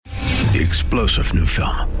The explosive new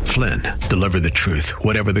film, Flynn, deliver the truth,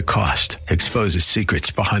 whatever the cost, exposes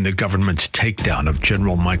secrets behind the government's takedown of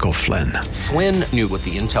General Michael Flynn. Flynn knew what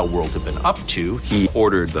the intel world had been up to. He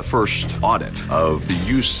ordered the first audit of the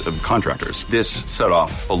use of contractors. This set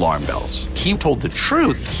off alarm bells. He told the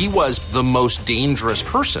truth. He was the most dangerous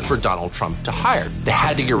person for Donald Trump to hire. They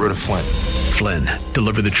had to get rid of Flynn. Flynn,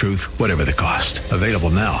 deliver the truth, whatever the cost. Available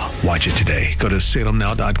now. Watch it today. Go to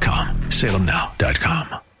salemnow.com.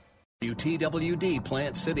 salemnow.com. WTWD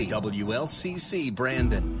Plant City, WLCC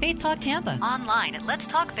Brandon. Faith Talk Tampa. Online at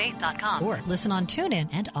letstalkfaith.com. Or listen on TuneIn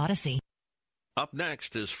and Odyssey. Up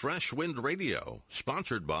next is Fresh Wind Radio,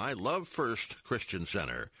 sponsored by Love First Christian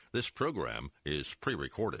Center. This program is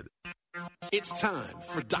pre-recorded. It's time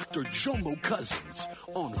for Dr. Jomo Cousins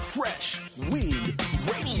on Fresh Wind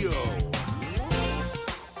Radio.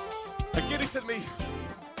 Again, he said to me,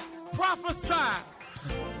 prophesy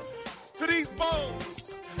to these bones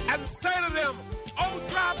and say to them, O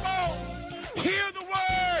dry bones, hear the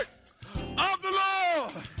word of the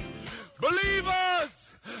Lord. Believers,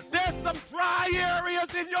 there's some dry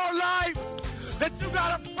areas in your life that you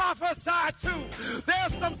got to prophesy to.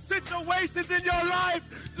 There's some situations in your life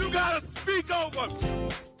you got to speak over.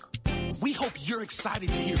 We hope you're excited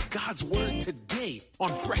to hear God's word today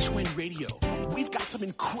on Fresh Wind Radio. We've got some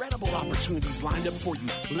incredible opportunities lined up for you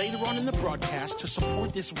later on in the broadcast to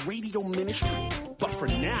support this radio ministry. But for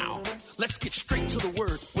now, let's get straight to the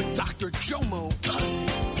word with Dr. Jomo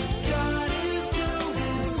Cousins. God is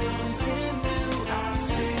doing something new. I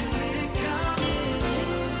feel it coming.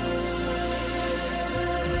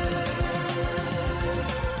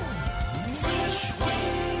 Fresh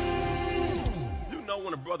Wind. You know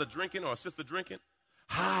when a brother drinking or a sister drinking?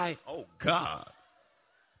 Hi, oh God.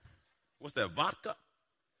 What's that, vodka?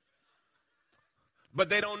 But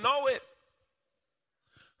they don't know it.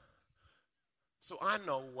 So I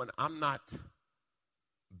know when I'm not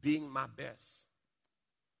being my best,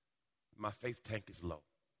 my faith tank is low.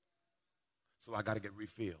 So I got to get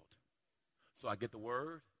refilled. So I get the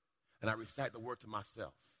word, and I recite the word to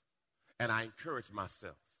myself. And I encourage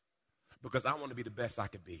myself because I want to be the best I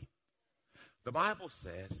can be. The Bible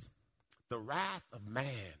says the wrath of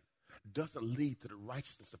man doesn't lead to the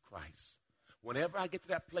righteousness of Christ. Whenever I get to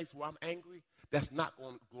that place where I'm angry, that's not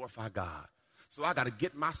going to glorify God. So I got to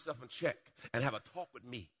get myself in check and have a talk with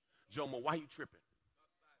me. Jomo, why you tripping?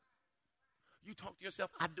 You talk to yourself?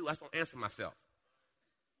 I do. I just don't answer myself.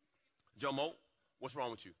 Jomo, what's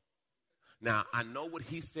wrong with you? Now, I know what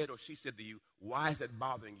he said or she said to you. Why is that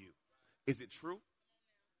bothering you? Is it true?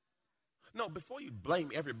 No, before you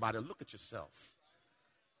blame everybody, look at yourself.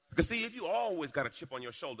 Because, see, if you always got a chip on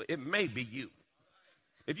your shoulder, it may be you.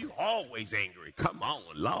 If you always angry, come on,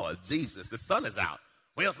 Lord Jesus, the sun is out.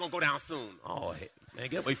 Well, it's going to go down soon. Oh, hey, man,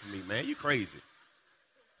 get away from me, man. You crazy.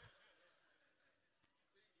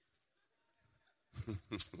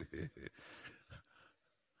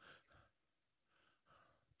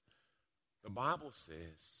 The Bible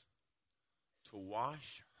says to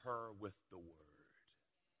wash her with the word.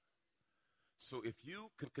 So if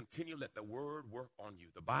you can continue to let the word work on you,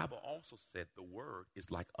 the Bible also said the word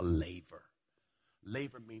is like a laver.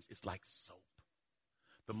 Laver means it's like soap.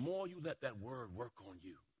 The more you let that word work on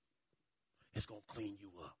you, it's going to clean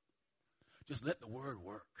you up. Just let the word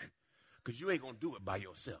work because you ain't going to do it by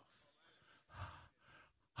yourself.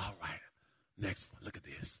 All right, next one. Look at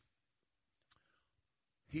this.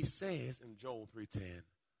 He says in Joel 3:10,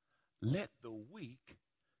 let the weak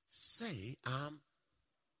say I'm.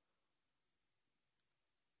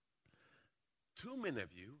 Too many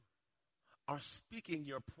of you are speaking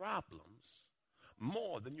your problems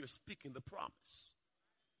more than you're speaking the promise.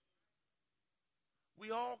 We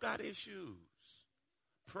all got issues.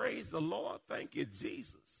 Praise the Lord. Thank you,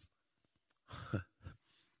 Jesus.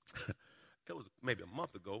 It was maybe a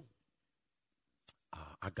month ago.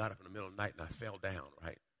 I got up in the middle of the night and I fell down,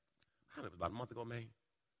 right? It was about a month ago, man.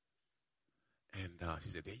 And she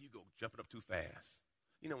said, there you go, jumping up too fast.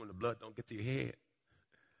 You know when the blood don't get to your head?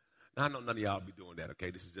 Now, I know none of y'all be doing that,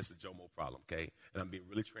 okay? This is just a Jomo problem, okay? And I'm being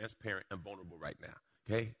really transparent and vulnerable right now,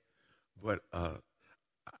 okay? But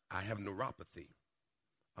I have neuropathy.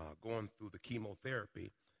 Going through the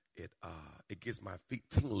chemotherapy, it gives my feet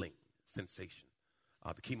tingling sensation.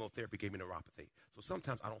 The chemotherapy gave me neuropathy. So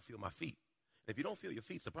sometimes I don't feel my feet. If you don't feel your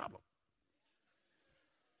feet, it's a problem.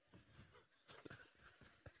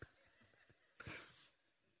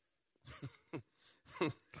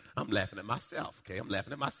 I'm laughing at myself, okay? I'm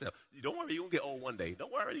laughing at myself. Don't worry, you're going to get old one day.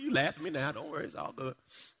 Don't worry, you laugh at me now. Don't worry, it's all good.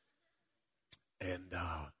 And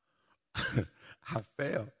I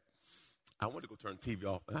fell. I wanted to go turn the TV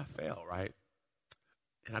off, and I fell, right?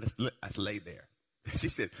 And I just laid there. She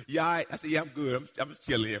said, "Yeah, all right." I said, "Yeah, I'm good. I'm just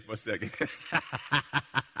chilling here for a second."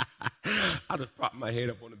 I just propped my head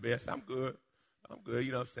up on the bed. I said, I'm good.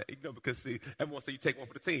 You know what I'm saying? You know, because see, everyone say you take one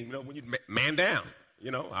for the team. You know, when you man down.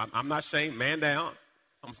 You know, I'm not ashamed. Man down.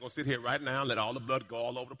 I'm just gonna sit here right now, let all the blood go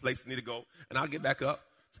all over the place it need to go, and I'll get back up.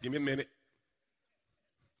 Just give me a minute.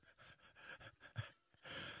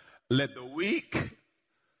 Let the weak.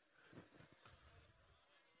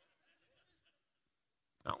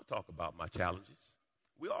 I don't talk about my challenges.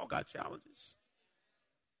 We all got challenges.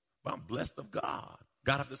 But I'm blessed of God.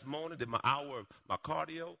 Got up this morning, did my hour of my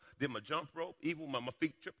cardio, did my jump rope, even when my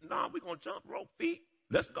feet tripped. Nah, we're going to jump rope feet.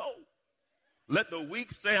 Let's go. Let the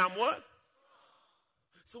weak say I'm what?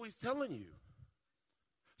 So he's telling you,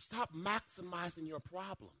 stop maximizing your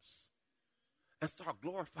problems and start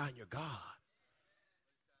glorifying your God.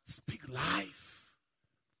 Speak life.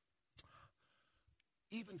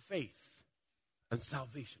 Even faith and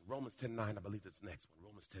salvation. Romans 10:9, I believe that's the next one.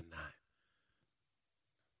 Romans 10:9.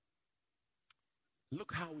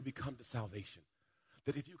 Look how we become to salvation.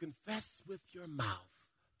 That if you confess with your mouth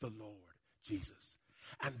the Lord Jesus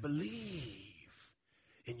and believe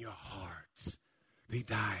in your heart that he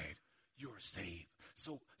died, you're saved.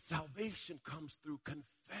 So salvation comes through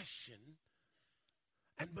confession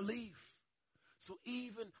and belief. So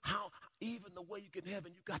even the way you get in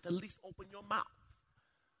heaven, you got to at least open your mouth.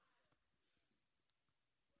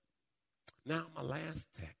 Now my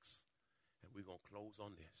last text, and we're going to close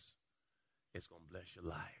on this. It's going to bless your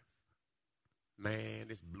life. Man,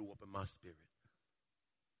 this blew up in my spirit.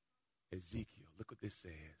 Ezekiel, look what this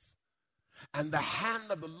says. And the hand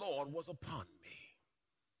of the Lord was upon me.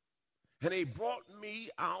 And he brought me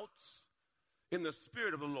out in the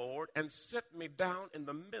spirit of the Lord and set me down in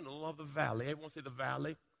the middle of the valley. Everyone say the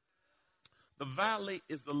valley? The valley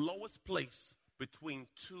is the lowest place between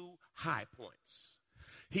two high points.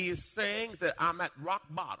 He is saying that I'm at rock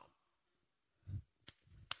bottom.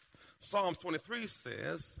 Psalms 23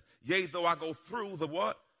 says, yea, though I go through the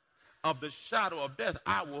what? Of the shadow of death,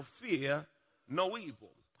 I will fear no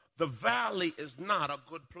evil. The valley is not a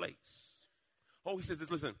good place. Oh, he says this,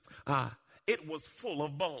 listen, it was full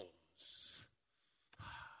of bones.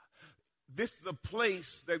 This is a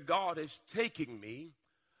place that God is taking me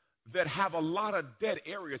that have a lot of dead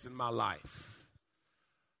areas in my life.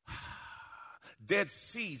 Dead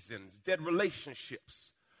seasons, dead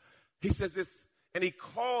relationships. He says this, and he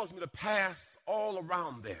calls me to pass all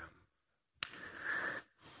around them.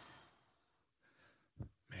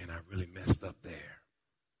 Man, I really messed up there.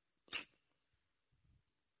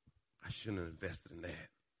 I shouldn't have invested in that.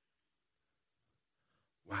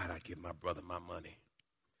 Why did I give my brother my money?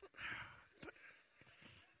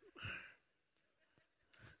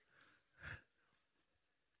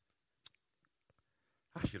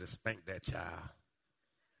 I should have spanked that child.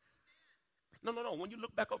 No. When you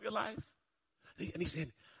look back over your life, and he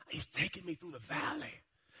said, he's taking me through the valley,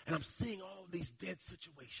 and I'm seeing all these dead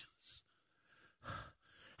situations.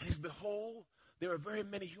 And he said, behold, there are very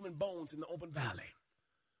many human bones in the open valley.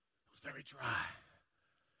 It was very dry.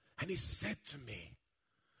 And he said to me,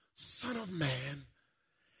 Son of man,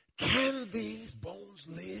 can these bones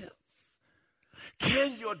live?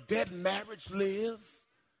 Can your dead marriage live?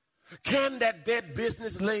 Can that dead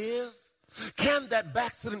business live? Can that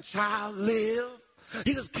backslidden child live?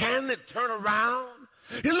 He says, can it turn around?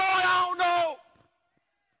 He said, Lord, I don't know.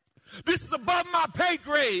 This is above my pay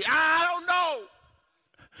grade. I don't know.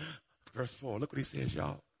 Verse 4, look what he says,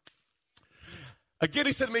 y'all. Again,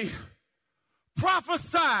 he said to me,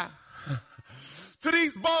 prophesy to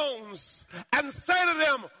these bones and say to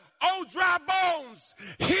them, O dry bones,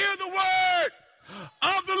 hear the word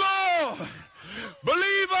of the Lord.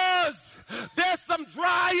 Believers, there's some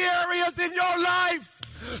dry areas in your life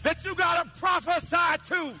that you got to prophesy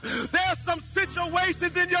to. There's some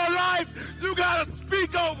situations in your life you got to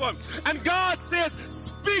speak over. And God says,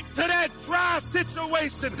 speak to that dry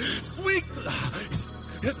situation.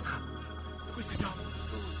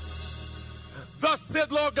 Thus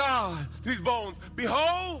said Lord God to these bones,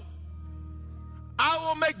 behold, I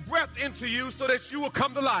will make breath into you so that you will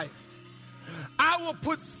come to life. I will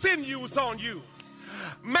put sinews on you.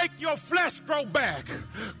 Make your flesh grow back.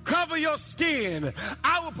 Cover your skin.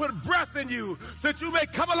 I will put breath in you so that you may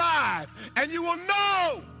come alive. And you will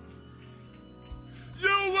know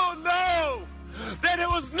that it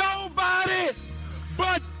was nobody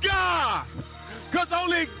but God. Because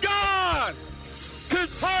only God can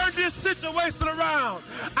turn this situation around.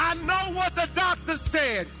 I know what the doctor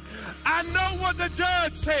said. I know what the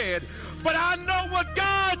judge said. But I know what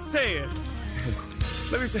God said.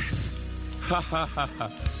 Let me say it.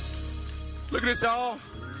 Look at this, y'all.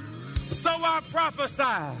 So I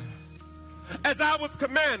prophesied as I was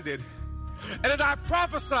commanded, and as I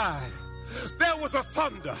prophesied, there was a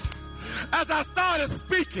thunder. As I started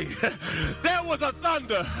speaking, there was a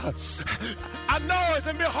thunder, a noise,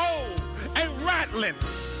 and behold, a rattling.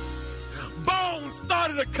 Bones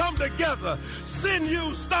started to come together.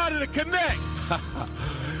 Sinews started to connect.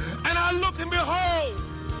 And I looked, and behold,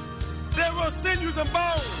 there were sinews and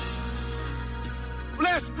bones.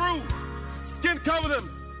 Flesh grew, skin covered them.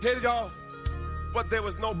 Hear y'all? But there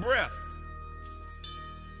was no breath.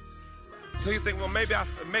 So you think, well, maybe I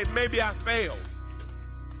failed.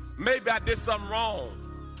 Maybe I did something wrong.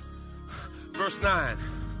 Verse 9.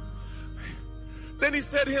 Then he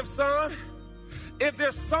said to him, son, if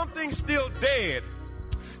there's something still dead,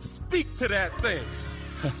 speak to that thing.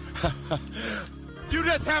 You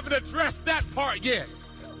just haven't addressed that part yet.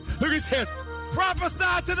 Look, he says,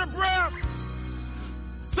 prophesy to the breath.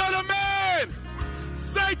 Son of man,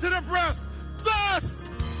 say to the breath, thus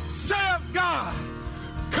saith God,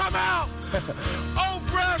 come out, O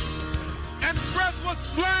breath. And breath was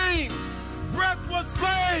slain. Breath was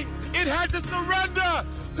slain. It had to surrender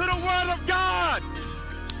to the word of God.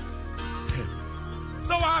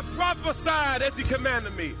 So I prophesied as he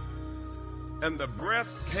commanded me. And the breath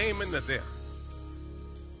came into them.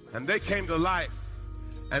 And they came to life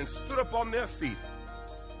and stood up on their feet.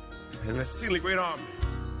 And a exceedingly great army.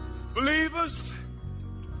 Believers,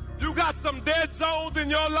 you got some dead zones in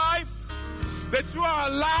your life that you are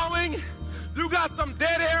allowing. You got some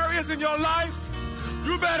dead areas in your life.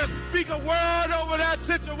 You better speak a word over that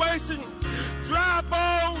situation. Dry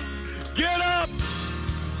bones, get up.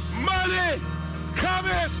 Money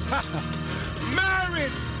cometh.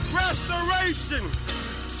 Marriage, restoration.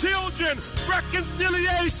 Children,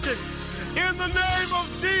 reconciliation. In the name of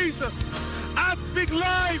Jesus, I speak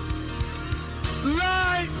life.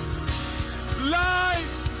 Life.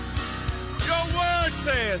 Life. Your word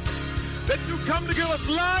says that you come to give us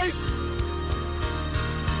life.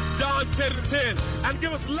 John 10:10, and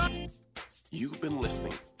give us life. You've been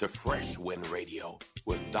listening to Fresh Wind Radio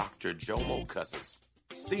with Dr. Jomo Cousins,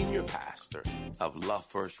 Senior Pastor of Love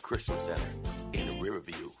First Christian Center in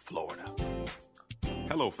Riverview, Florida.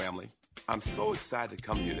 Hello, family. I'm so excited to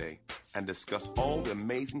come here today and discuss all the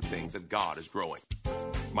amazing things that God is growing.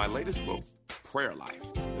 My latest book, Prayer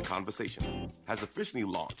Life, The Conversation, has officially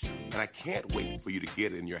launched, and I can't wait for you to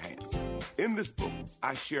get it in your hands. In this book,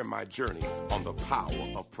 I share my journey on the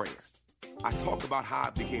power of prayer. I talk about how I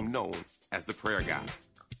became known as the prayer guy.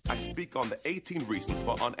 I speak on the 18 reasons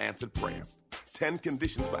for unanswered prayer, 10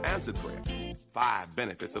 conditions for answered prayer, 5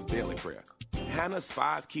 benefits of daily prayer, Hannah's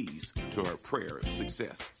 5 keys to her prayer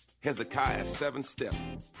success, Hezekiah's 7-step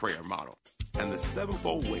prayer model, and the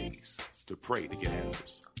 7-fold ways to pray to get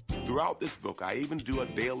answers. Throughout this book, I even do a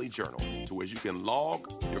daily journal to where you can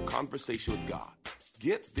log your conversation with God.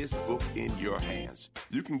 Get this book in your hands.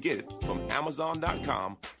 You can get it from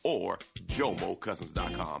Amazon.com or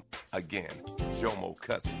JomoCousins.com. Again,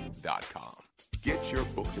 JomoCousins.com. Get your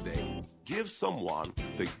book today. Give someone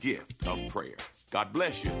the gift of prayer. God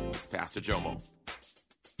bless you. It's Pastor Jomo.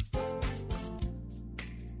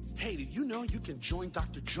 Hey, did you know you can join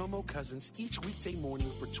Dr. Jomo Cousins each weekday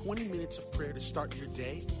morning for 20 minutes of prayer to start your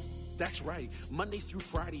day? That's right. Monday through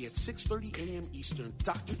Friday at 6:30 a.m. Eastern,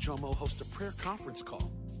 Dr. Jomo hosts a prayer conference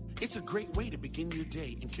call. It's a great way to begin your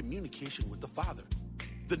day in communication with the Father.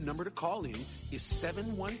 The number to call in is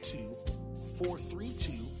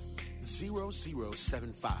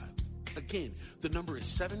 712-432-0075. Again, the number is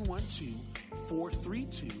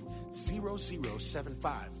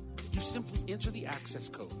 712-432-0075. You simply enter the access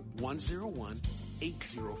code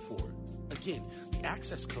 101804. Again, the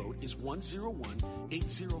access code is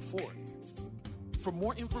 101804. For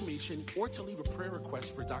more information or to leave a prayer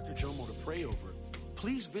request for Dr. Jomo to pray over,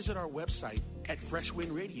 please visit our website at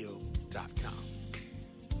freshwindradio.com.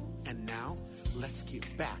 And now, let's get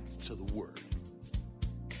back to the Word.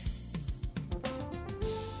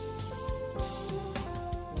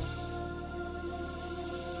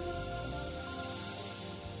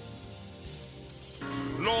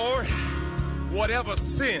 Lord, whatever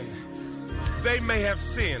sin they may have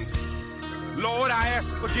sinned, Lord, I ask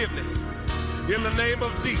forgiveness. In the name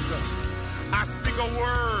of Jesus, I speak a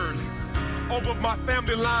word over my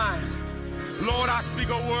family line. Lord, I speak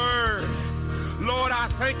a word. Lord, I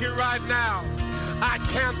thank you right now. I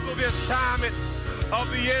cancel the assignment of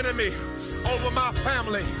the enemy over my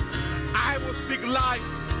family. I will speak life.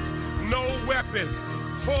 No weapon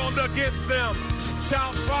formed against them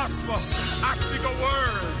shall prosper. I speak a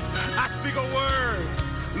word. I speak a word.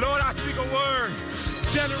 Lord, I speak a word.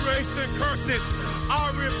 Generation curses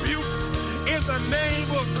are rebuked in the name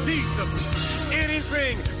of Jesus.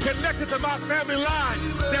 anything connected to my family line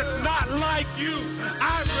that's not like you,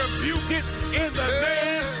 I rebuke it in the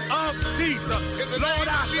name of Jesus. Lord,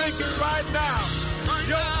 I thank you right now.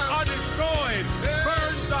 Yokes are destroyed.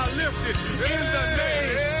 Burdens are lifted in the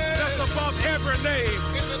name that's above every name.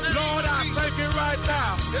 Lord, I thank you right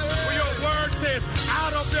now. For your word says,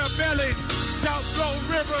 out of their bellies shall flow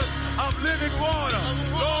rivers of living water.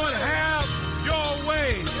 Lord, have your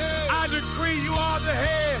way. I decree you are the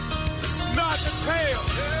head, not the tail.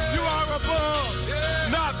 You are above,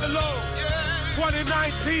 not below.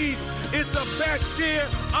 2019 is the best year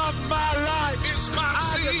of my life.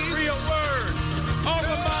 I decree a word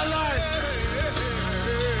over my life.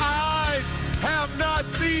 Eyes have not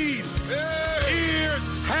seen, ears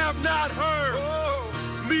have not heard,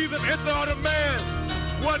 neither in thought of man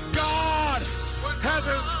what God has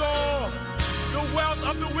in store. The wealth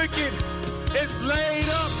of the wicked is laid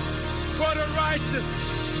up for the righteous.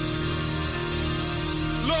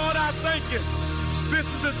 Lord, I thank you. This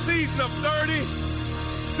is the season of 30,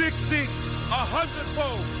 60,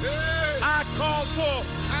 100-fold. I call forth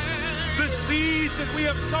the seeds that we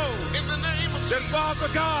have sown. In the name of that, Father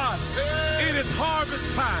God, it is harvest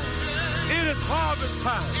time. It is harvest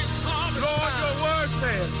time. Lord, your word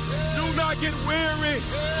says, do not get weary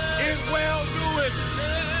in well-doing,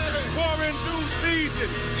 for in due season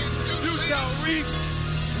you shall reap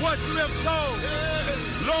what you have sown.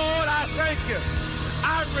 Lord, I thank you.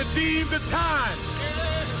 I redeem the time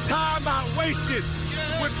I wasted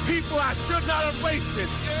with people I should not have wasted.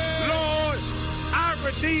 Lord, I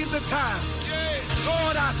redeem the time.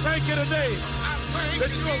 Lord, I thank you today that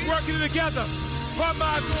you are working together for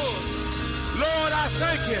my good. Lord, I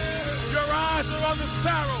thank you. Your eyes are on the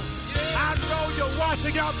sparrow. I know you're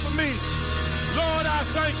watching out for me. Lord, I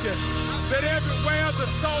thank you that everywhere the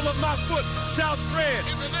sole of my foot shall tread,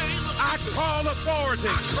 I call authority.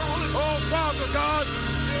 Oh, Father God,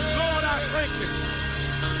 Lord, I thank you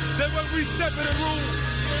that when we step in the room,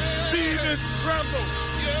 demons tremble.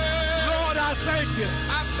 Lord, I thank you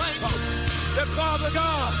that, Father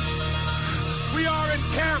God, we are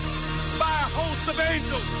encamped by a host of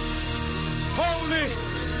angels. Holy,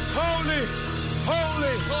 holy,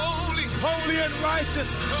 holy, holy, holy and righteous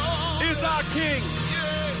is our King.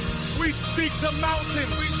 We speak to mountains,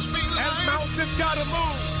 and mountains gotta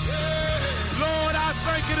move. Lord, I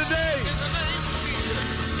thank you today.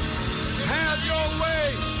 Have your way.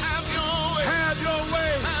 Have your way. Have your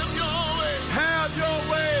way. Have your way. Have your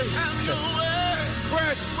way. Have your way.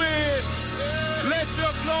 Fresh wind. Let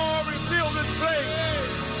your glory fill this place.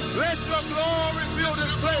 Let your glory fill this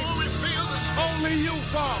place. Only you,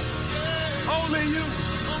 Father. Only you.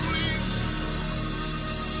 Only you.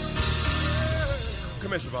 Come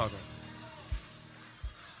here, Chicago.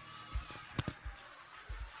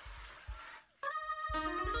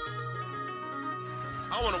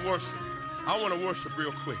 I want to worship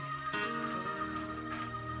real quick.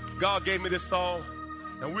 God gave me this song,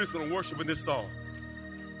 and we're just going to worship in this song.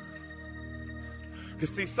 Because,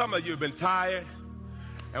 see, some of you have been tired,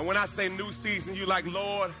 and when I say new season, you're like,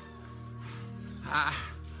 Lord,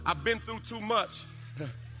 I've been through too much.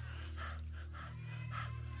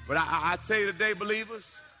 But I tell you today,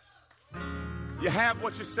 believers, you have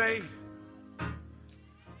what you say.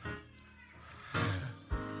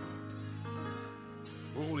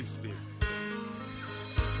 Holy Spirit.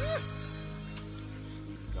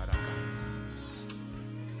 God, I got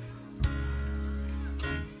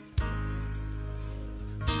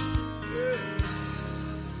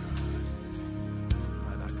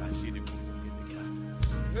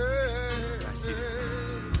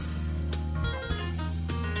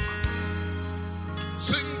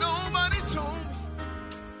See, nobody told me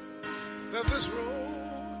that this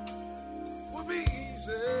road would be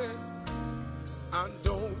easy. I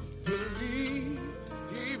don't believe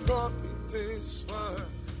he brought me this far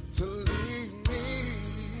to leave me.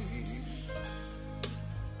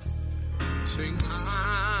 Sing,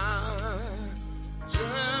 I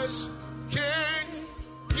just can't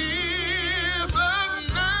give up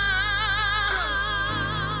now.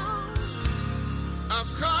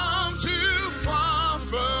 I've come too far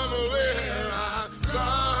from where I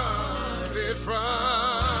started from.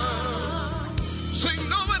 Sing,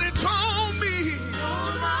 nobody told me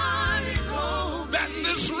that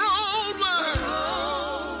this road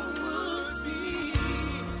would be,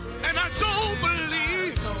 and I don't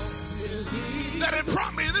believe that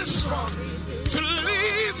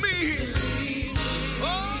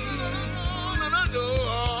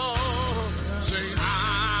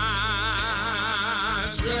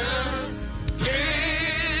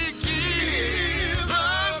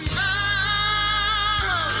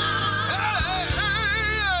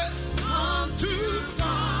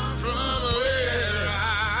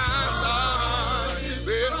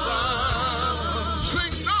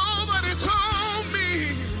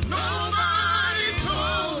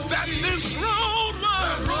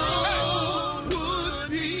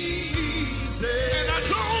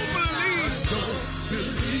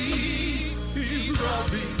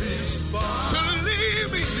brought me this far. To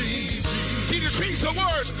leave me. He just changed some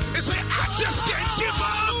words and say, I just can't give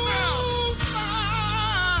up now.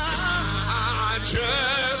 I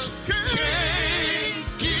just can't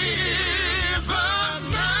give up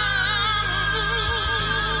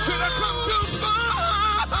now. Should I come too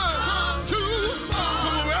far? Come too far.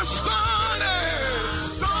 From where I started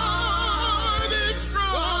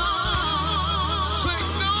from. Say,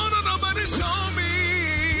 no, nobody told me.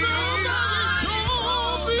 Nobody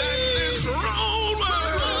told me that this road was.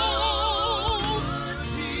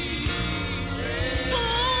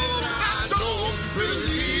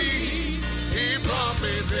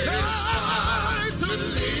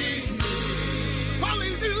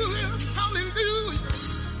 Hallelujah, hallelujah.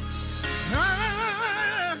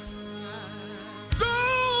 I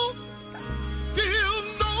don't feel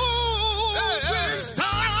no waste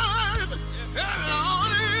time.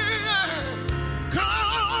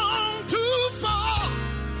 Come too far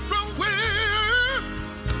from where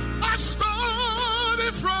I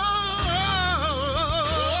started from.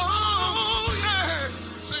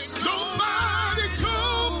 Nobody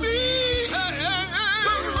told me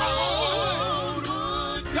the road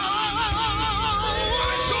would go.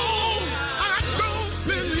 I don't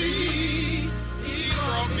believe he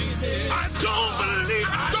brought me there. I don't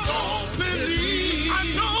believe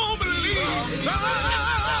he brought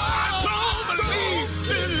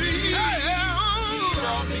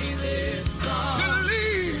me this far. To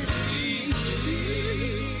leave.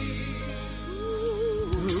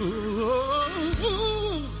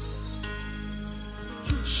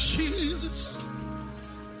 Thank you, Jesus.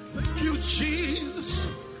 Thank you, Jesus.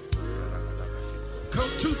 Come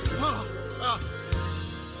too far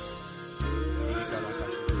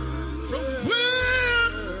from where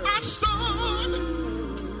I started.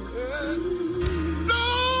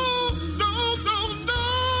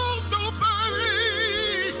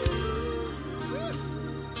 Nobody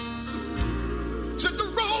said the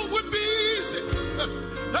road would be easy.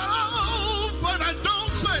 Oh, but I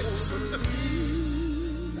don't say.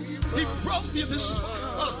 He brought me this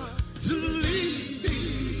far to leave me.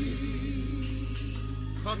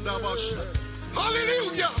 Hallelujah.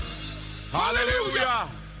 Hallelujah.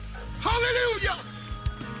 Hallelujah.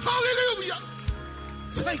 Hallelujah.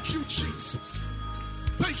 Thank you, Jesus.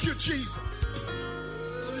 Thank you, Jesus.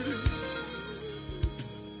 Hallelujah.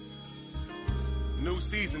 New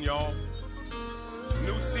season, y'all.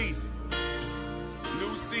 New season.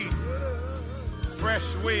 New season.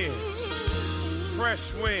 Fresh wind.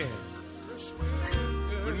 Fresh wind.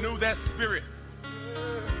 Renew that spirit.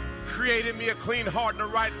 Created me a clean heart and a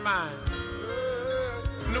right mind.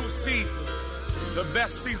 New season. The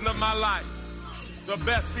best season of my life. The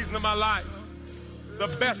best season of my life. The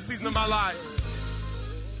best season of my life.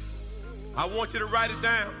 I want you to write it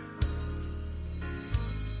down.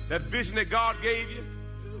 That vision that God gave you.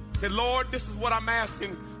 Say, Lord, this is what I'm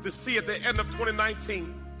asking to see at the end of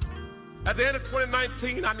 2019. At the end of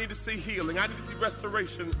 2019, I need to see healing. I need to see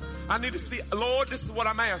restoration. I need to see, Lord, this is what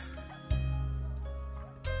I'm asking.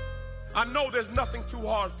 I know there's nothing too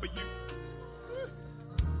hard for you.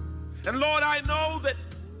 And Lord, I know that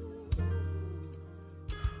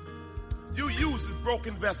you use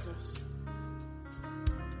broken vessels.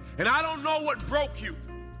 And I don't know what broke you,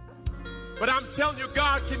 but I'm telling you,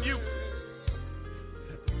 God can use it.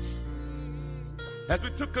 As we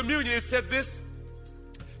took communion, it said this: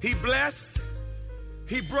 He blessed,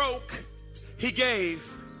 He broke, He gave.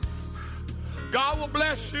 God will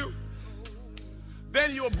bless you,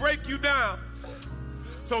 then He will break you down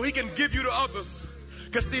so He can give you to others.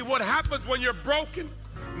 Because see, what happens when you're broken,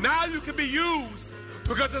 now you can be used,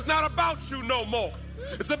 because it's not about you no more.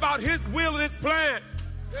 It's about His will and His plan.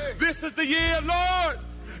 This is the year, Lord,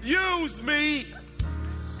 use me.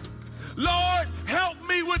 Lord, help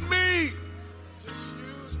me with me.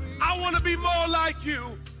 I want to be more like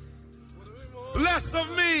you. Less of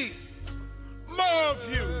me, more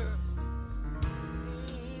of you.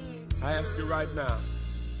 I ask you right now,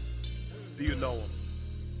 do you know Him?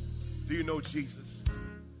 Do you know Jesus?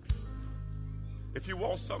 If you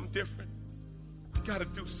want something different, you got to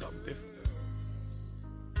do something different.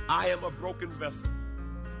 I am a broken vessel,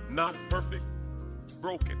 not perfect,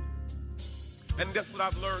 broken. And that's what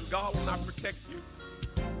I've learned. God will not protect you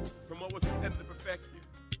from what was intended to perfect you.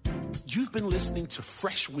 You've been listening to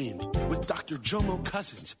Fresh Wind with Dr. Jomo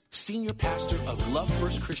Cousins, Senior Pastor of Love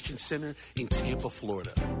First Christian Center in Tampa,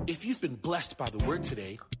 Florida. If you've been blessed by the word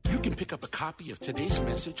today, you can pick up a copy of today's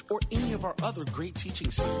message or any of our other great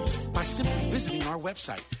teaching series by simply visiting our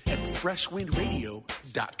website at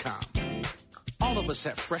freshwindradio.com. All of us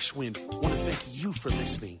at Fresh Wind want to thank you for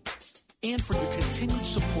listening. and for your continued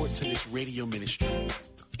support to this radio ministry.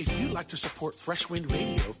 If you'd like to support Fresh Wind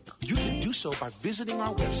Radio, you can do so by visiting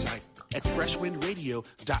our website at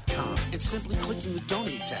freshwindradio.com and simply clicking the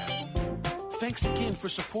Donate tab. Thanks again for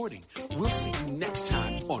supporting. We'll see you next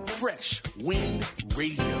time on Fresh Wind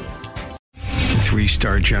Radio.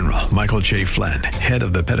 3-star General Michael J. Flynn, head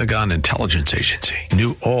of the Pentagon Intelligence Agency,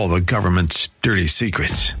 knew all the government's dirty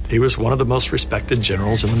secrets. He was one of the most respected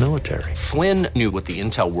generals in the military. Flynn knew what the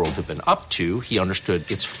intel world had been up to. He understood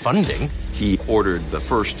its funding. He ordered the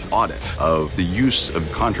first audit of the use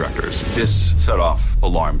of contractors. This set off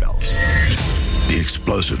alarm bells. The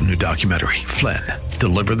explosive new documentary, Flynn,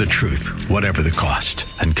 Deliver the Truth, Whatever the Cost,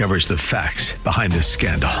 uncovers the facts behind this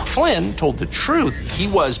scandal. Flynn told the truth. He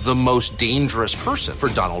was the most dangerous person for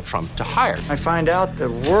Donald Trump to hire. I find out the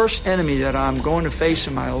worst enemy that I'm going to face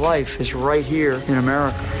in my life is right here in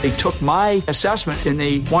America. They took my assessment and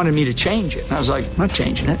they wanted me to change it. And I was like, I'm not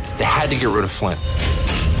changing it. They had to get rid of Flynn.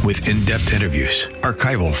 With in-depth interviews,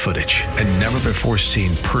 archival footage, and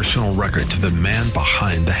never-before-seen personal records of the man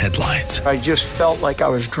behind the headlines. I just felt like I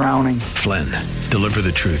was drowning. Flynn, Deliver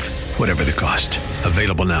the Truth, Whatever the Cost.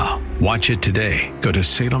 Available now. Watch it today. Go to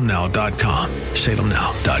salemnow.com.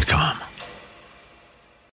 salemnow.com.